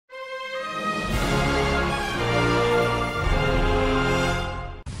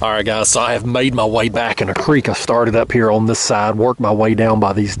Alright guys, so I have made my way back in a creek. I started up here on this side, worked my way down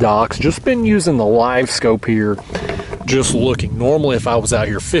by these docks. Just been using the live scope here, just looking. Normally if I was out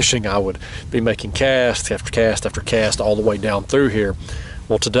here fishing, I would be making cast after cast after cast all the way down through here.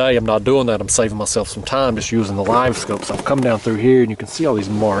 Well, today I'm not doing that. I'm saving myself some time just using the live scope. So I've come down through here and you can see all these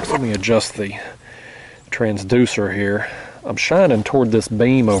marks. Let me adjust the transducer here. I'm shining toward this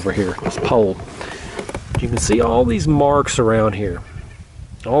beam over here, this pole. You can see all these marks around here.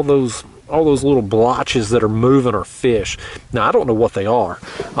 All those little blotches that are moving are fish. Now I don't know what they are.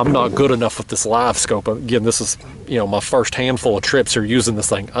 I'm not good enough with this live scope. Again, this is, you know, my first handful of trips here using this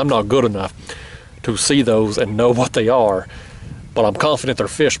thing. I'm not good enough to see those and know what they are, but I'm confident they're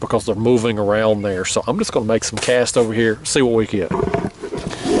fish because they're moving around there. So I'm just gonna make some cast over here, see what we get.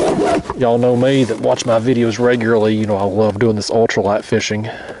 Y'all know me that watch my videos regularly. You know I love doing this ultralight fishing,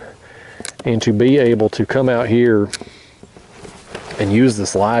 and to be able to come out here and use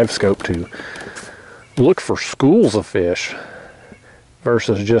this live scope to look for schools of fish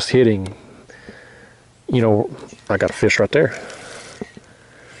versus just hitting, you know, I got a fish right there.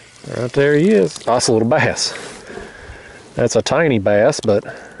 Right there he is. That's a little bass. That's a tiny bass, but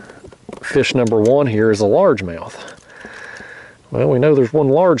fish number one here is a largemouth. Well, we know there's one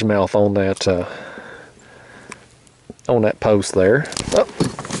largemouth on that post there. Oh,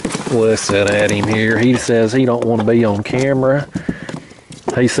 listen at him here. He says he don't want to be on camera.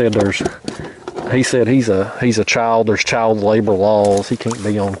 He said he's a child. There's child labor laws. He can't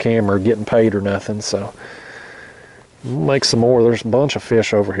be on camera getting paid or nothing. So we'll make some more. There's a bunch of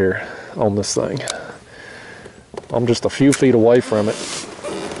fish over here on this thing. I'm just a few feet away from it.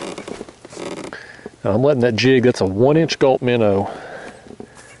 Now I'm letting that jig. That's a 1-inch gulp minnow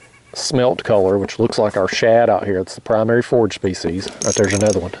smelt color, which looks like our shad out here. It's the primary forage species. Right there's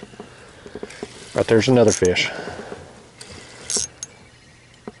another one. Right there's another fish.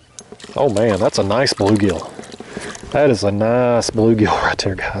 Oh man, that's a nice bluegill. That is a nice bluegill right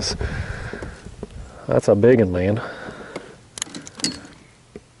there, guys. That's a big one, man.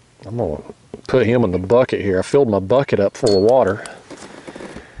 I'm gonna put him in the bucket here. I filled my bucket up full of water.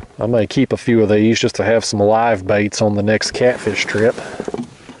 I may keep a few of these just to have some live baits on the next catfish trip.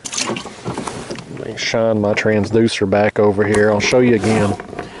 Let me shine my transducer back over here. I'll show you again.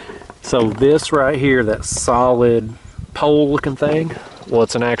 So this right here, that solid pole looking thing, well,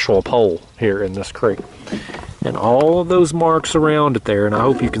 it's an actual pole here in this creek. And all of those marks around it there, and I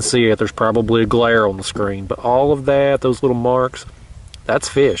hope you can see it, there's probably a glare on the screen, but all of that, those little marks, that's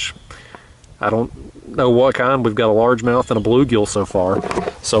fish. I don't know what kind. We've got a largemouth and a bluegill so far.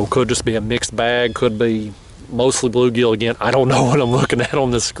 So could just be a mixed bag, could be mostly bluegill again. I don't know what I'm looking at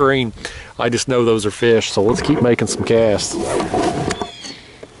on this screen. I just know those are fish, so let's keep making some casts.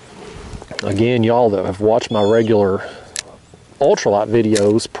 Again, y'all that have watched my regular ultralight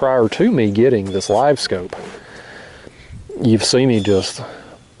videos prior to me getting this live scope, you've seen me just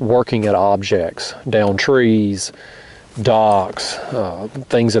working at objects, down trees, docks,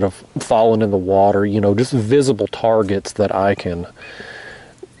 things that have fallen in the water, you know, just visible targets that I can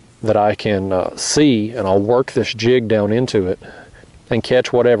see, and I'll work this jig down into it and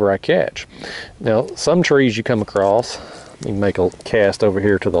catch whatever I catch. Now, some trees you come across, you can make a cast over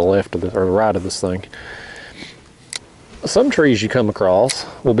here to the left of this, or the right of this thing. Some trees you come across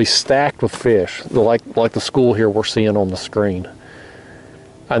will be stacked with fish, like the school here we're seeing on the screen.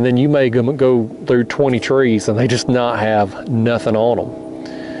 And then you may go through 20 trees and they just not have nothing on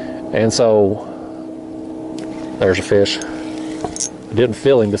them. And so, there's a fish. I didn't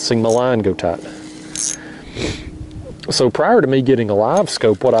feel him, just seen my line go tight. So prior to me getting a live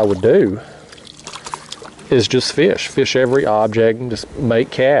scope, what I would do is just fish every object and just make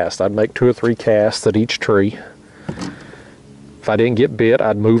casts. I'd make 2 or 3 casts at each tree. If I didn't get bit,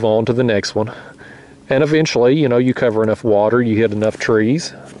 I'd move on to the next one. And eventually, you know, you cover enough water, you hit enough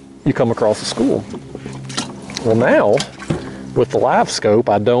trees, you come across a school. Well now, with the live scope,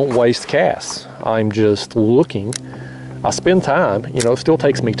 I don't waste casts. I'm just looking. I spend time, you know, it still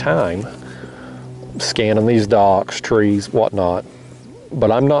takes me time scanning these docks, trees, whatnot. But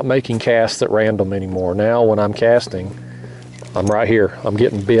I'm not making casts at random anymore. Now when I'm casting, I'm right here. I'm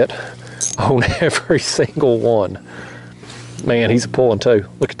getting bit on every single one. Man, he's pulling too.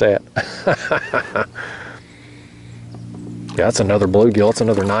 Look at that. Yeah, that's another bluegill. That's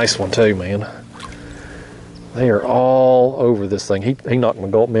another nice one too, man. They are all over this thing. He knocked my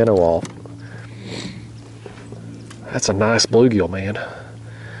gulp minnow off. That's a nice bluegill, man.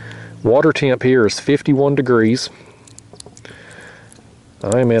 Water temp here is 51 degrees.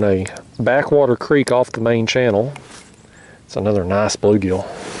 I'm in a backwater creek off the main channel. It's another nice bluegill.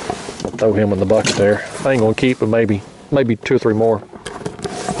 I'll throw him in the bucket there. I ain't gonna keep, but maybe 2 or 3 more.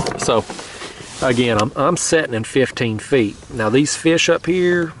 So again, I'm setting in 15 feet. Now these fish up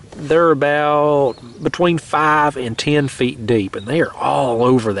here, they're about between 5 and 10 feet deep, and they are all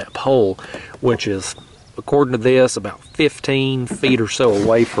over that pole, which is, according to this, about 15 feet or so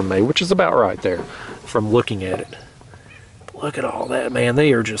away from me, which is about right there from looking at it. But look at all that, man.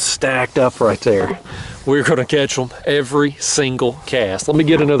 They are just stacked up right there. We're going to catch them every single cast. Let me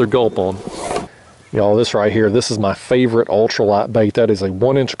get another gulp on. Y'all, this right here, this is my favorite ultralight bait. That is a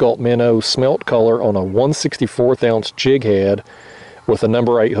 1-inch gulp minnow smelt color on a 1/64 ounce jig head with a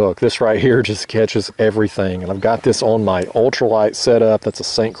number 8 hook. This right here just catches everything. And I've got this on my ultralight setup. That's a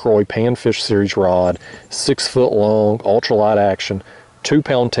St. Croix Panfish Series rod, 6 foot long, ultralight action,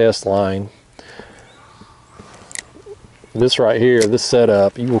 2-pound test line. This right here, this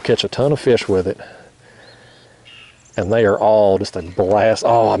setup, you will catch a ton of fish with it. And they are all just a blast.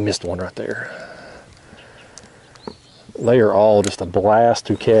 Oh, I missed one right there. They are all just a blast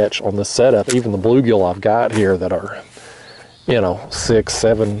to catch on this setup. Even the bluegill I've got here that are, you know, 6,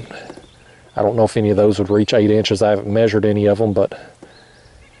 7. I don't know if any of those would reach 8 inches. I haven't measured any of them, but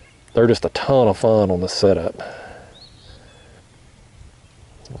they're just a ton of fun on this setup.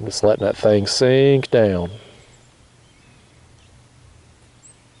 I'm just letting that thing sink down.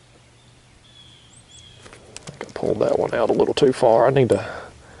 I think I pulled that one out a little too far. I need to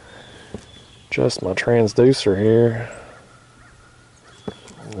adjust my transducer here.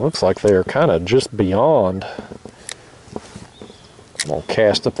 Looks like they're kind of just beyond. I'm going to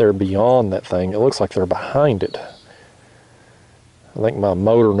cast up there beyond that thing. It looks like they're behind it. I think my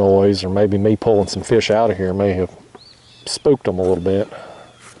motor noise, or maybe me pulling some fish out of here, may have spooked them a little bit.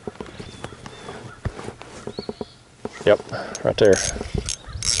 Yep, right there.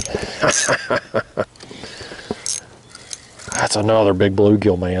 That's another big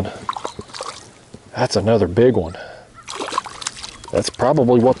bluegill, man. That's another big one. That's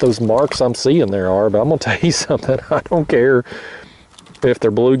probably what those marks I'm seeing there are, but I'm going to tell you something. I don't care if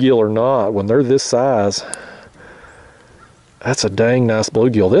they're bluegill or not. When they're this size, that's a dang nice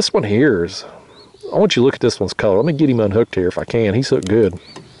bluegill. This one here is, I want you to look at this one's color. Let me get him unhooked here if I can. He's hooked good.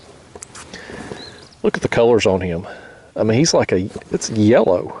 Look at the colors on him. I mean, he's like it's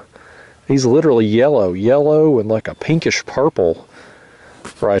yellow. He's literally yellow. Yellow and like a pinkish purple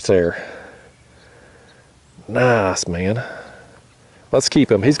right there. Nice, man. Let's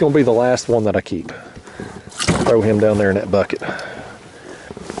keep him. He's going to be the last one that I keep. Throw him down there in that bucket. I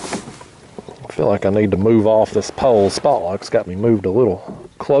feel like I need to move off this pole. Spotlock's got me moved a little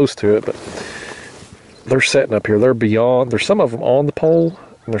close to it, but they're setting up here. They're beyond. There's some of them on the pole,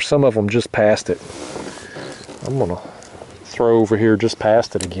 and there's some of them just past it. I'm going to throw over here just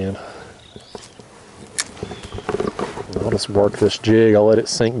past it again. I'll just work this jig. I'll let it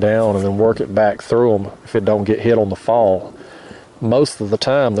sink down and then work it back through them if it don't get hit on the fall. Most of the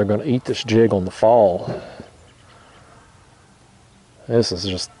time they're going to eat this jig on the fall. This is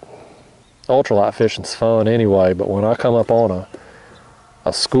just, ultralight fishing's fun anyway, but when I come up on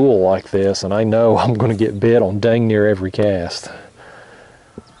a school like this and I know I'm going to get bit on dang near every cast,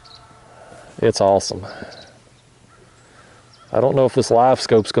 it's awesome. I don't know if this live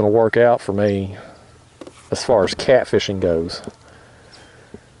scope's going to work out for me as far as catfishing goes,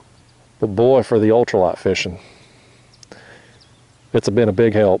 but boy, for the ultralight fishing, it's been a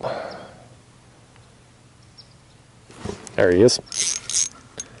big help. There he is.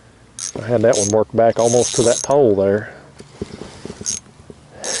 I had that one worked back almost to that pole there.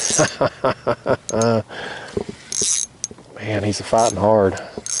 Man, he's fighting hard.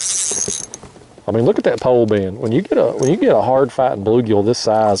 I mean, look at that pole bend. When you get a hard fighting bluegill this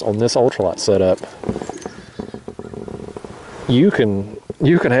size on this ultralight setup, you can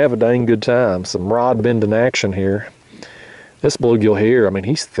have a dang good time. Some rod bending action here. This bluegill here, I mean,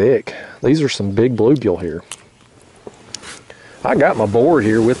 he's thick. These are some big bluegill here. I got my board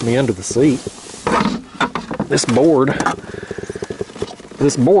here with me under the seat. This board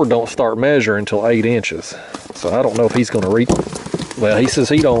don't start measuring until 8 inches. So I don't know if he's going to reach. Well, he says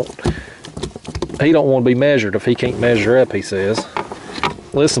he don't want to be measured if he can't measure up, he says.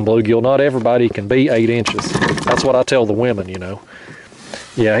 Listen, bluegill, not everybody can be 8 inches. That's what I tell the women, you know.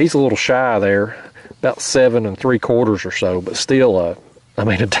 Yeah, he's a little shy there. About 7 3/4 or so, but still, I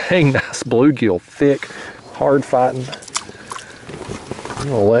mean, a dang nice bluegill, thick, hard fighting. I'm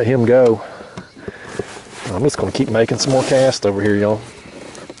gonna let him go. I'm just gonna keep making some more casts over here, y'all.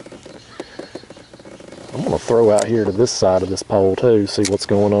 I'm gonna throw out here to this side of this pole too, see what's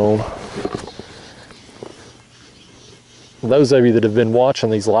going on. Those of you that have been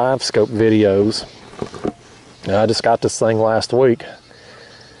watching these live scope videos, I just got this thing last week.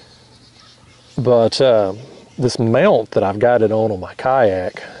 But this mount that I've got it on my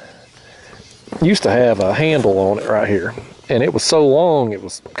kayak, used to have a handle on it right here, and it was so long it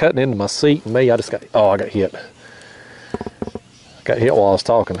was cutting into my seat, and I just got, oh, I got hit. Got hit while I was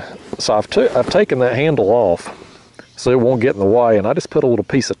talking. So I've taken that handle off so it won't get in the way, and I just put a little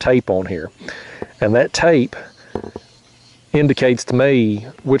piece of tape on here, and that tape indicates to me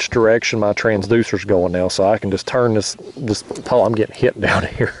which direction my transducer's going now, so I can just turn this pole. I'm getting hit down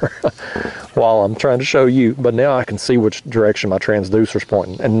here while I'm trying to show you, but now I can see which direction my transducer's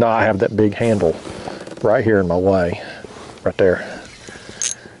pointing and not have that big handle right here in my way, right there.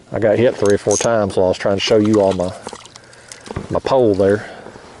 I got hit 3 or 4 times while I was trying to show you all my pole there.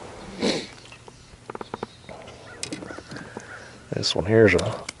 This one here's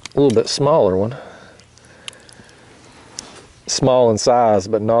a little bit smaller one. Small in size,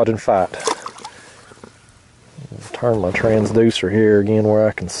 but not in fight. Turn my transducer here again where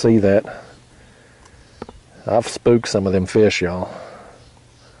I can see that. I've spooked some of them fish, y'all.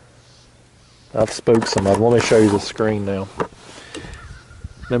 I've spooked some of them. Let me show you the screen now.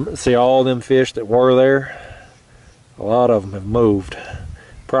 See all them fish that were there? A lot of them have moved.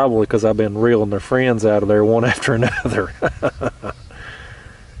 Probably because I've been reeling their friends out of there one after another.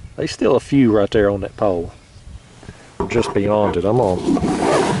 There's still a few right there on that pole. Just beyond it. I'm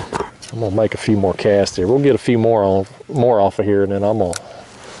gonna make a few more casts here. We'll get a few more off of here, and then I'm gonna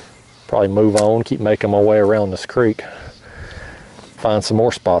probably move on, keep making my way around this creek, find some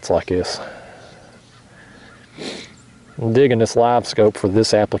more spots like this. I'm digging this live scope for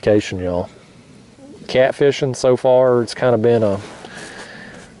this application, y'all. Catfishing so far, it's kind of been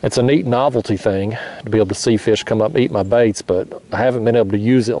it's a neat novelty thing to be able to see fish come up and eat my baits, but I haven't been able to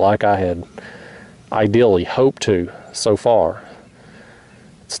use it like I had ideally hoped to so far.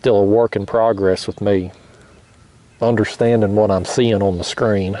 It's still a work in progress with me. Understanding what I'm seeing on the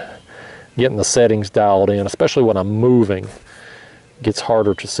screen, getting the settings dialed in, especially when I'm moving, it gets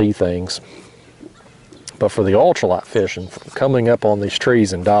harder to see things. But for the ultralight fishing, coming up on these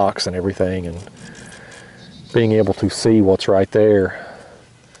trees and docks and everything, and being able to see what's right there,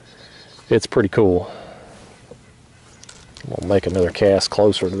 it's pretty cool. I'm gonna make another cast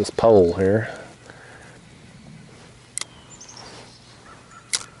closer to this pole here.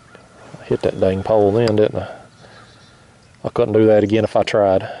 I hit that dang pole then, didn't I? I couldn't do that again if I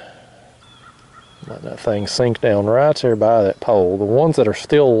tried. Let that thing sink down right there by that pole. The ones that are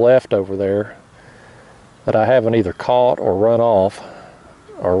still left over there that I haven't either caught or run off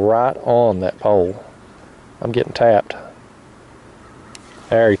are right on that pole. I'm getting tapped.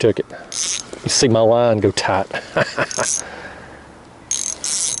 There, he took it. You see my line go tight. That's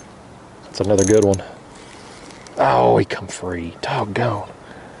another good one. Oh, he come free. Doggone.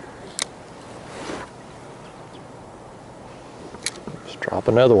 Just drop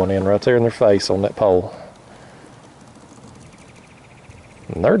another one in right there in their face on that pole.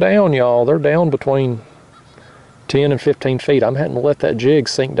 And they're down, y'all. They're down between 10 and 15 feet. I'm having to let that jig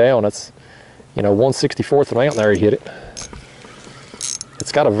sink down. It's, 1/64th of the mountain. There, he hit it.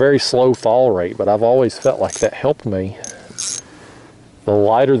 It's got a very slow fall rate, but I've always felt like that helped me. The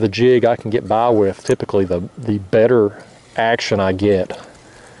lighter the jig I can get by with, typically the better action I get.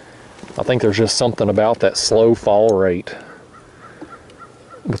 I think there's just something about that slow fall rate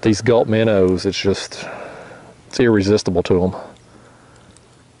with these gulp minnows. It's irresistible to them.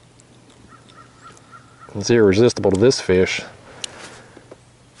 It's irresistible to this fish.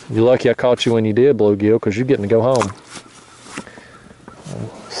 You're lucky I caught you when you did, bluegill, because you're getting to go home.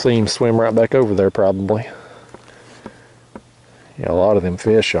 See him swim right back over there probably. Yeah, a lot of them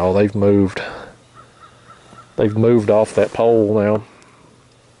fish, y'all, they've moved. They've moved off that pole now.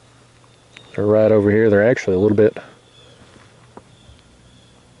 They're right over here. They're actually a little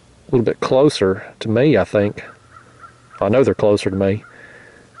bit closer to me, I think. I know they're closer to me.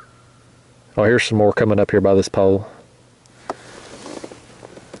 Oh, here's some more coming up here by this pole.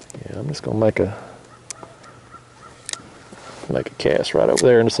 Yeah, I'm just gonna make a cast right over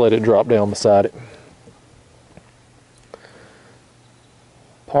there and just let it drop down beside it.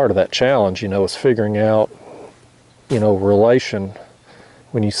 Part of that challenge, is figuring out, relation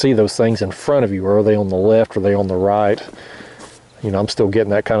when you see those things in front of you. Are they on the left? Are they on the right? I'm still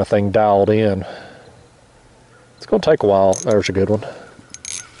getting that kind of thing dialed in. It's going to take a while. There's a good one.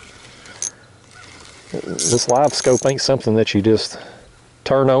 This live scope ain't something that you just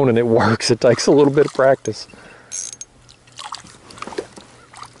turn on and it works. It takes a little bit of practice.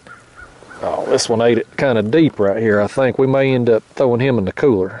 Oh, this one ate it kind of deep right here. I think we may end up throwing him in the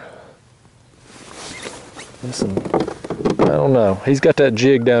cooler. Listen, I don't know. He's got that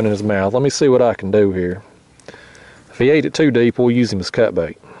jig down in his mouth. Let me see what I can do here. If he ate it too deep, we'll use him as cut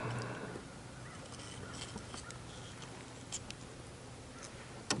bait.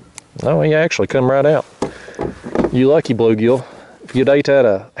 Oh, he actually come right out. You lucky bluegill. If you'd ate that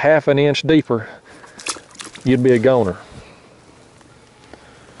a half an inch deeper, you'd be a goner.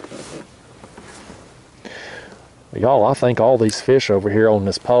 Y'all, I think all these fish over here on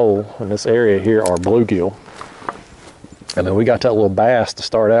this pole in this area here are bluegill. I mean, we got that little bass to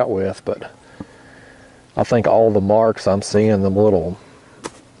start out with, but I think all the marks I'm seeing, them little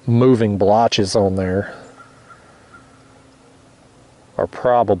moving blotches on there, are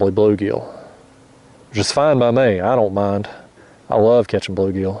probably bluegill. Which is fine by me. I don't mind. I love catching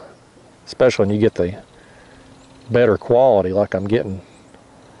bluegill, especially when you get the better quality like I'm getting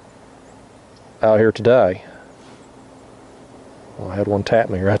out here today. Well, I had one tap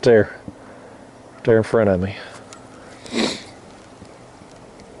me right there in front of me.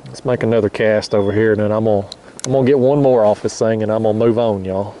 Let's make another cast over here, and then I'm gonna get one more off this thing, and I'm gonna move on,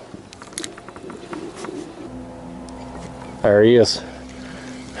 y'all. There he is.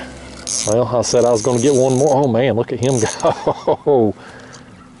 Well, I said I was gonna get one more. Oh man, look at him go.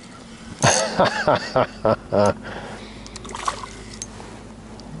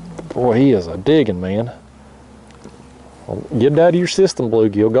 Boy, he is a digging, man. Well, get it out of your system,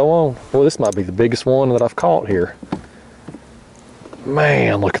 bluegill. Go on. Boy, this might be the biggest one that I've caught here.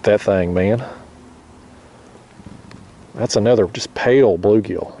 Man, look at that thing, man. That's another just pale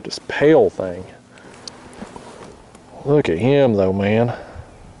bluegill. Just pale thing. Look at him, though, man.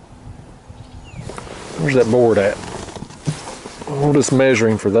 Where's that board at? We'll just measure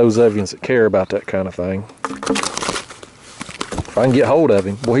him for those of you that care about that kind of thing. If I can get hold of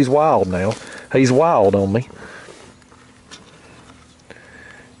him. Boy, he's wild now. He's wild on me.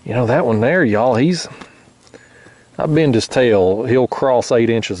 You know, that one there, y'all, I bend his tail, he'll cross 8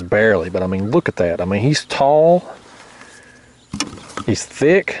 inches barely, but I mean, look at that. I mean, he's tall, he's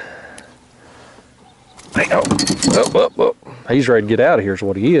thick. Oh, he's ready to get out of here is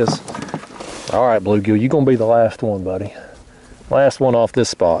what he is. All right, bluegill, you're going to be the last one, buddy. Last one off this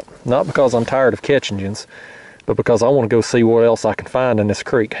spot. Not because I'm tired of catching yins, but because I want to go see what else I can find in this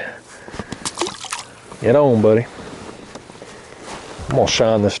creek. Get on, buddy. I'm going to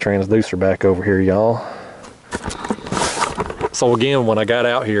shine this transducer back over here, y'all. So again, when I got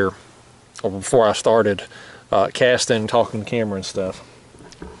out here, or before I started casting, talking to the camera and stuff,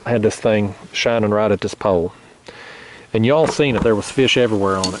 I had this thing shining right at this pole. And y'all seen it, there was fish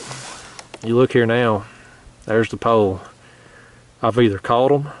everywhere on it. You look here now, there's the pole. I've either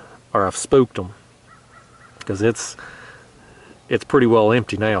caught them or I've spooked them, because it's pretty well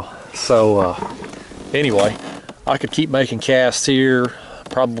empty now. So anyway, I could keep making casts here,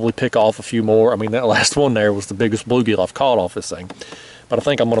 probably pick off a few more. I mean, that last one there was the biggest bluegill I've caught off this thing. But I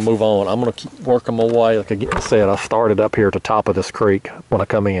think I'm going to move on. I'm going to keep working my way. Like I said, I started up here at the top of this creek when I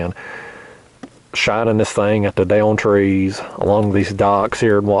come in, shining this thing at the down trees, along these docks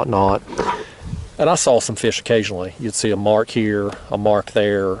here and whatnot. And I saw some fish occasionally. You'd see a mark here, a mark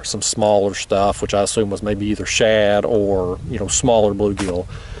there, some smaller stuff, which I assume was maybe either shad or, you know, smaller bluegill.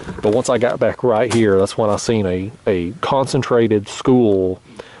 But once I got back right here, that's when I seen a concentrated school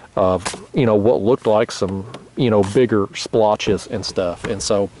of, you know, what looked like some, you know, bigger splotches and stuff. And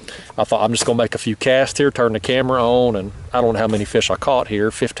so I thought, I'm just gonna make a few casts here, turn the camera on, and I don't know how many fish I caught here,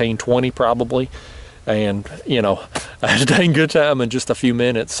 15, 20 probably. And, you know, I had a dang good time in just a few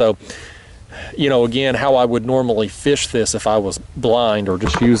minutes. So, you know, again, how I would normally fish this if I was blind or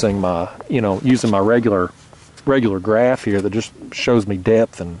just using my, you know, using my regular graph here that just shows me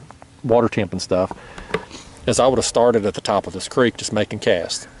depth and water temp and stuff, is I would have started at the top of this creek just making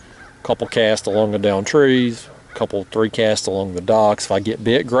casts. A couple casts along the down trees, a couple, 3 casts along the docks. If I get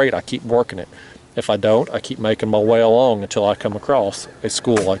bit, great, I keep working it. If I don't, I keep making my way along until I come across a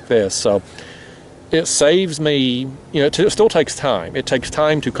school like this. So it saves me, you know, it still takes time. It takes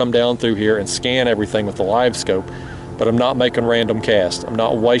time to come down through here and scan everything with the live scope, but I'm not making random casts. I'm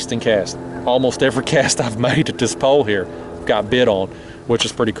not wasting casts. Almost every cast I've made at this pole here got bit on, which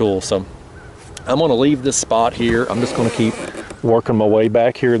is pretty cool. So I'm going to leave this spot here. I'm just going to keep working my way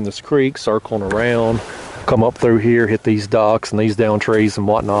back here in this creek, circling around, come up through here, hit these docks and these down trees and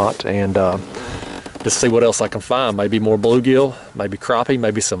whatnot, and just see what else I can find. Maybe more bluegill, maybe crappie,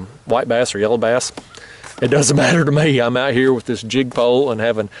 maybe some white bass or yellow bass. It doesn't matter to me. I'm out here with this jig pole and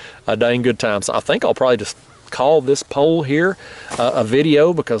having a dang good time. So I think I'll probably just call this pole here a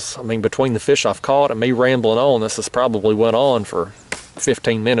video, because I mean, between the fish I've caught and me rambling on, this has probably went on for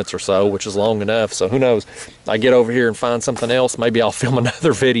 15 minutes or so, which is long enough. So who knows, I get over here and find something else, maybe I'll film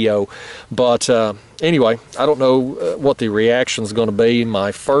another video. But anyway, I don't know what the reaction is going to be.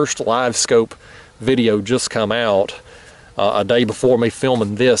 My first live scope video just come out. a day before me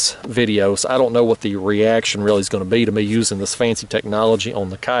filming this video, so I don't know what the reaction really is going to be to me using this fancy technology on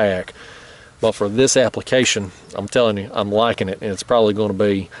the kayak. But for this application, I'm telling you, I'm liking it, and it's probably going to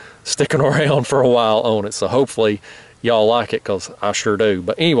be sticking around for a while on it. So hopefully y'all like it, because I sure do.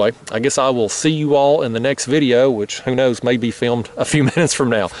 But anyway, I guess I will see you all in the next video, which who knows, may be filmed a few minutes from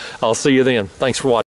now. I'll see you then. Thanks for watching.